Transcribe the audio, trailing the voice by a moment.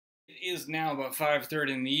It is now about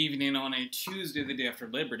 5:30 in the evening on a Tuesday, the day after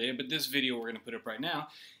Labor Day, but this video we're going to put up right now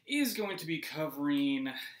is going to be covering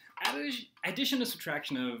addition and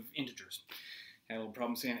subtraction of integers. Had a little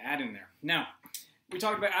problem saying add in there. Now, we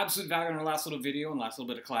talked about absolute value in our last little video and last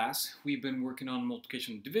little bit of class. We've been working on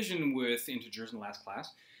multiplication and division with integers in the last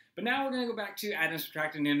class. But now we're going to go back to add and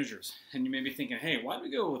subtracting integers. And you may be thinking, hey, why do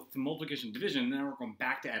we go with the multiplication and division and then we're going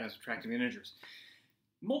back to add and subtracting integers?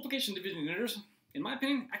 Multiplication, division, and integers, in my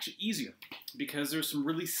opinion, actually easier because there's some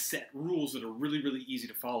really set rules that are really easy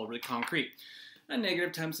to follow, really concrete. A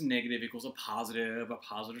negative times a negative equals a positive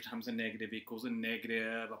times a negative equals a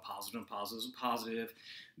negative, a positive and positive is a positive.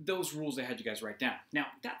 Those rules I had you guys write down. Now,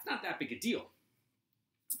 that's not that big a deal.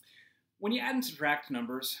 When you add and subtract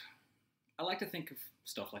numbers, I like to think of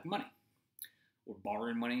stuff like money, or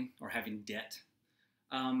borrowing money, or having debt.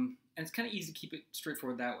 And it's kind of easy to keep it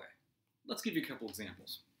straightforward that way. Let's give you a couple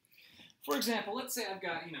examples. For example, let's say I've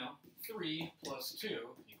got, 3 plus 2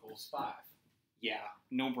 equals 5. Yeah,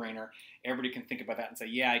 no-brainer. Everybody can think about that and say,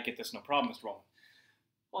 yeah, I get this, no problem, Mr. Rollman.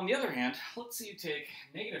 On the other hand, let's say you take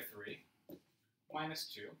negative 3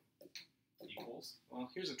 minus 2 equals, well,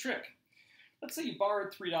 here's a trick. Let's say you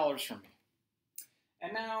borrowed $3 from me,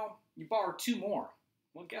 and now you borrowed 2 more.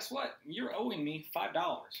 Well, guess what? You're owing me $5.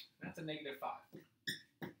 That's a negative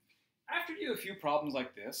 5. After you do a few problems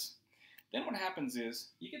like this, then what happens is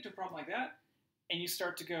you get to a problem like that and you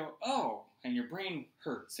start to go, oh, and your brain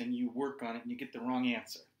hurts and you work on it and you get the wrong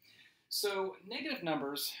answer. So negative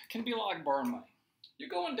numbers can be like borrowing money. You're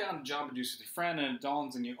going down to Jamba Juice with your friend and it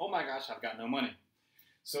dawns on you, oh my gosh, I've got no money.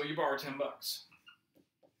 So you borrow 10 bucks.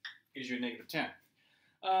 Gives you a negative 10.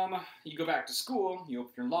 You go back to school, you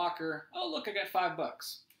open your locker, oh look, I got 5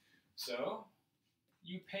 bucks. So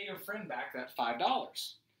you pay your friend back that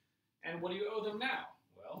 $5. And what do you owe them now?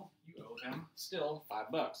 Well, you owe them still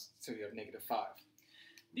 5 bucks, so you have negative 5.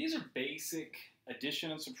 These are basic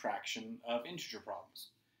addition and subtraction of integer problems.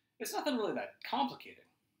 It's nothing really that complicated.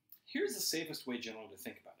 Here's the safest way generally to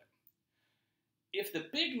think about it. If the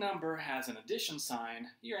big number has an addition sign,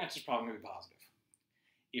 your answer is probably going to be positive.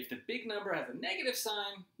 If the big number has a negative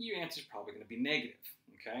sign, your answer is probably going to be negative.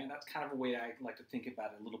 Okay, and that's kind of a way I like to think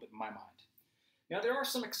about it a little bit in my mind. Now, there are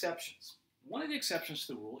some exceptions. One of the exceptions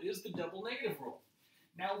to the rule is the double negative rule.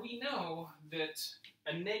 Now, we know that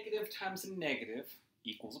a negative times a negative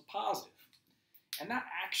equals a positive. And that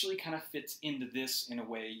actually kind of fits into this in a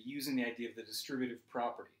way using the idea of the distributive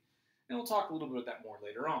property. And we'll talk a little bit about that more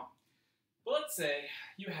later on. But let's say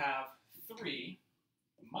you have 3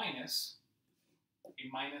 minus a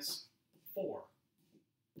minus 4.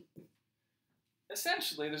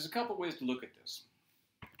 Essentially, there's a couple ways to look at this.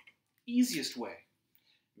 Easiest way.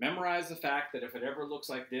 Memorize the fact that if it ever looks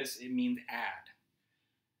like this, it means add.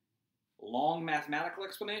 Long mathematical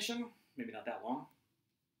explanation, maybe not that long.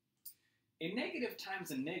 A negative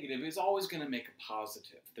times a negative is always going to make a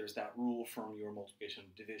positive. There's that rule from your multiplication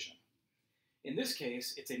and division. In this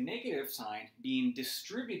case, it's a negative sign being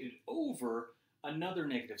distributed over another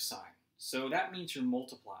negative sign. So that means you're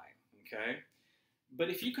multiplying, okay?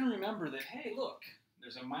 But if you can remember that, hey, look,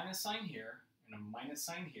 there's a minus sign here and a minus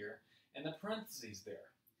sign here and the parentheses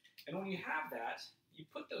there. And when you have that, you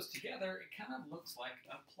put those together, it kind of looks like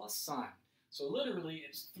a plus sign. So literally,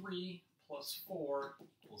 it's 3 plus 4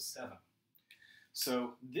 equals 7.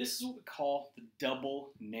 So this is what we call the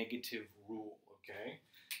double negative rule, okay?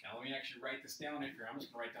 Now let me actually write this down here. I'm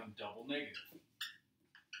just going to write down double negative.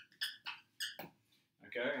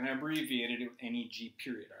 Okay, and I abbreviated it with NEG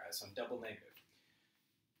period, all right? So double negative.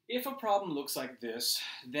 If a problem looks like this,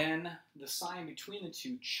 then the sign between the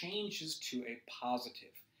two changes to a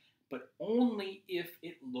positive. But only if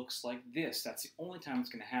it looks like this. That's the only time it's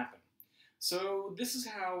going to happen. So this is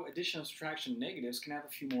how addition and subtraction negatives can have a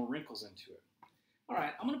few more wrinkles into it. All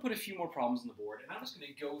right, I'm going to put a few more problems on the board, and I'm just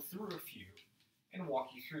going to go through a few and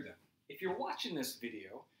walk you through them. If you're watching this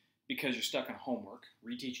video because you're stuck on homework,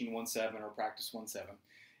 reteaching 1.7 or practice 1.7,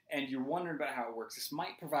 and you're wondering about how it works, this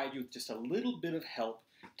might provide you with just a little bit of help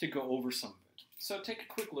to go over some of it. So take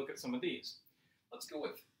a quick look at some of these. Let's go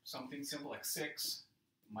with something simple like 6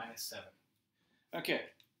 minus 7. Okay,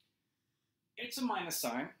 it's a minus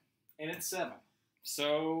sign, and it's 7.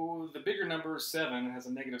 So the bigger number, 7, has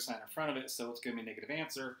a negative sign in front of it, so it's going to be a negative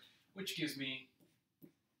answer, which gives me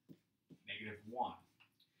negative 1.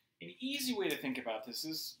 An easy way to think about this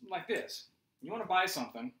is like this. You want to buy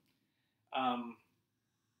something,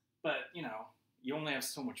 but, you only have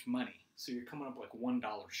so much money, so you're coming up like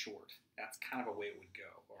 $1 short. That's kind of a way it would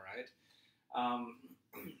go, all right?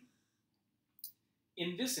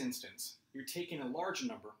 In this instance, you're taking a larger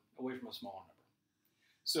number away from a smaller number.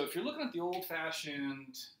 So if you're looking at the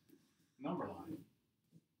old-fashioned number line,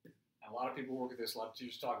 of people work with this, a lot of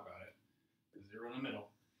teachers talk about it. The 0 in the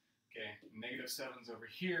middle. Okay, -7's over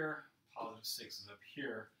here, +6 is up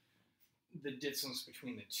here. The distance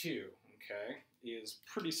between the two, okay, is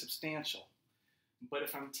pretty substantial. But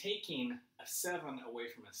if I'm taking a 7 away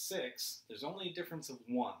from a 6, there's only a difference of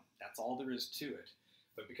 1. That's all there is to it.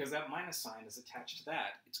 But because that minus sign is attached to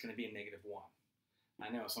that, it's going to be a -1. I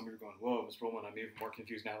know, some of you are going, whoa, Mr. Roman, I'm even more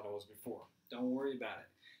confused now than I was before. Don't worry about it.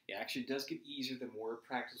 It actually does get easier the more you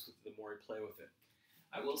practice with it, the more you play with it.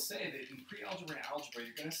 I will say that in pre-algebra and algebra,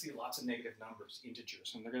 you're going to see lots of negative numbers,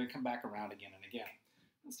 integers, and they're going to come back around again and again.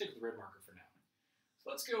 Let's stick with the red marker for now. So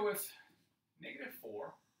let's go with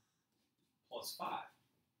 -4 plus 5.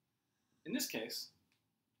 In this case,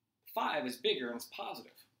 5 is bigger and it's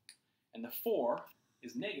positive, and the 4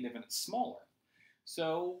 is negative and it's smaller.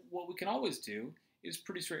 So what we can always do is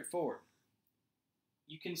pretty straightforward.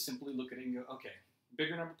 You can simply look at it and go, okay,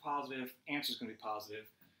 bigger number positive, answer is going to be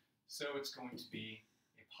positive, so it's going to be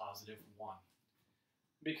a +1.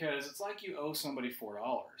 Because it's like you owe somebody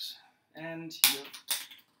 $4, and you,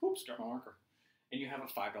 drop my marker, and you have a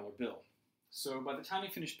 $5 bill. So by the time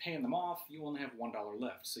you finish paying them off, you only have $1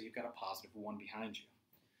 left, so you've got a +1 behind you.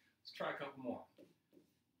 Let's try a couple more.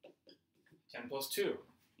 10 plus 2.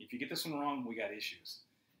 If you get this one wrong, we got issues.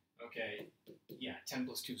 Okay, yeah, 10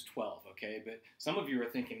 plus 2 is 12, okay? But some of you are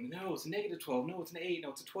thinking, no, it's a -12, no, it's an 8,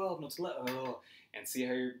 no, it's a 12, no, it's 11. Oh. And see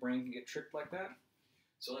how your brain can get tricked like that?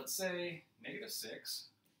 So let's say -6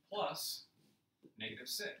 plus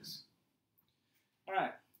 -6. All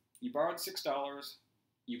right, you borrowed $6,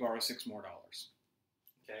 you borrow $6 more,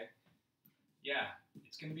 okay? Yeah,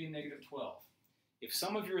 it's going to be a -12. If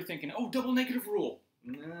some of you are thinking, oh, double negative rule.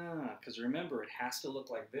 Nah, because remember, it has to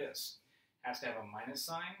look like this. It has to have a minus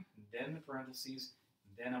sign, then the parentheses,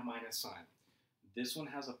 then a minus sign. This one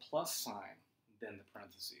has a plus sign, then the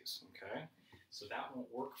parentheses, okay? So that won't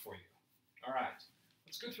work for you. All right,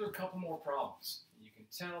 let's go through a couple more problems. You can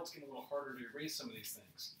tell it's getting a little harder to erase some of these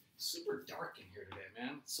things. It's super dark in here today,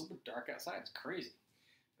 man. It's super dark outside. It's crazy.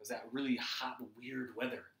 It was that really hot, weird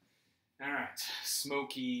weather. All right,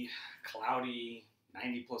 smoky, cloudy,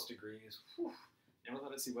 90+ degrees. Whew. Never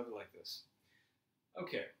thought I'd see weather like this.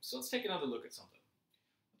 Okay, so let's take another look at something.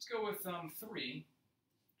 Let's go with 3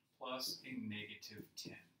 plus a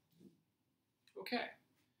 -10. Okay.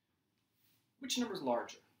 Which number is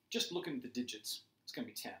larger? Just looking at the digits, it's going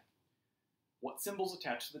to be 10. What symbol's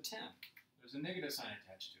attached to the 10? There's a negative sign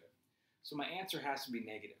attached to it. So my answer has to be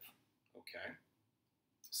negative. Okay.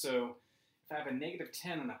 So if I have a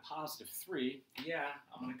 -10 and a +3, yeah,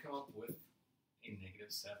 I'm going to come up with a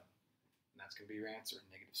 -7. And that's going to be your answer,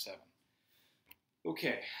 -7.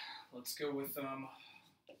 Okay, let's go with a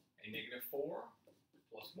 -4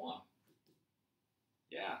 plus 1.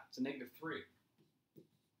 Yeah, it's a -3.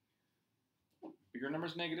 Bigger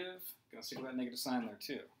number's negative. Going to stick with that negative sign there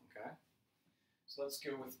too, okay? So let's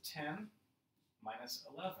go with 10 minus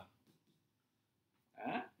 11.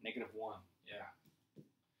 -1, yeah.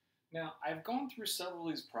 Now, I've gone through several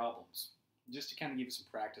of these problems just to kind of give you some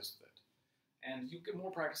practice with it. And you'll get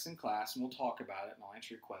more practice in class, and we'll talk about it, and I'll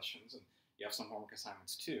answer your questions, and you have some homework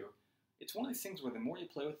assignments too. It's one of these things where the more you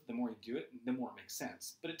play with it, the more you do it, the more it makes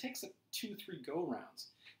sense. But it takes 2 to 3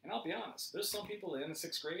 go-rounds. And I'll be honest, there's some people in the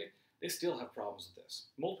 6th grade, they still have problems with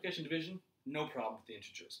this. Multiplication, division, no problem with the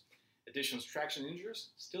integers. Addition, subtraction, and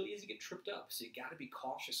integers, still easy to get tripped up, so you got to be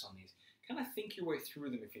cautious on these. Kind of think your way through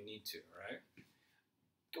them if you need to, all right?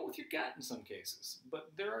 Go with your gut in some cases,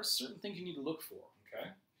 but there are certain things you need to look for,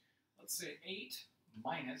 okay? Let's say 8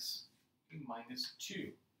 minus a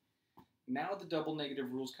 -2. Now the double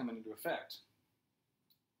negative rules come into effect.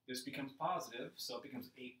 This becomes positive, so it becomes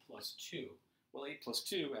 8 plus 2. Well, 8 plus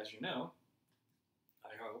 2, as you know,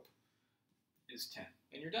 I hope, is 10.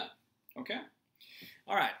 And you're done, okay?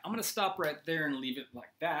 All right, I'm going to stop right there and leave it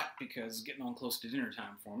like that because it's getting on close to dinner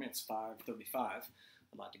time for me. It's 5:35.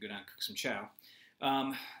 I'd like to go down and cook some chow.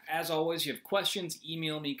 As always, you have questions,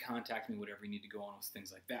 email me, contact me, whatever you need to go on with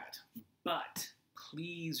things like that. But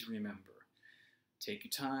please remember, take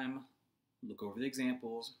your time, look over the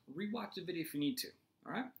examples, rewatch the video if you need to.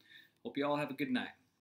 All right? Hope you all have a good night.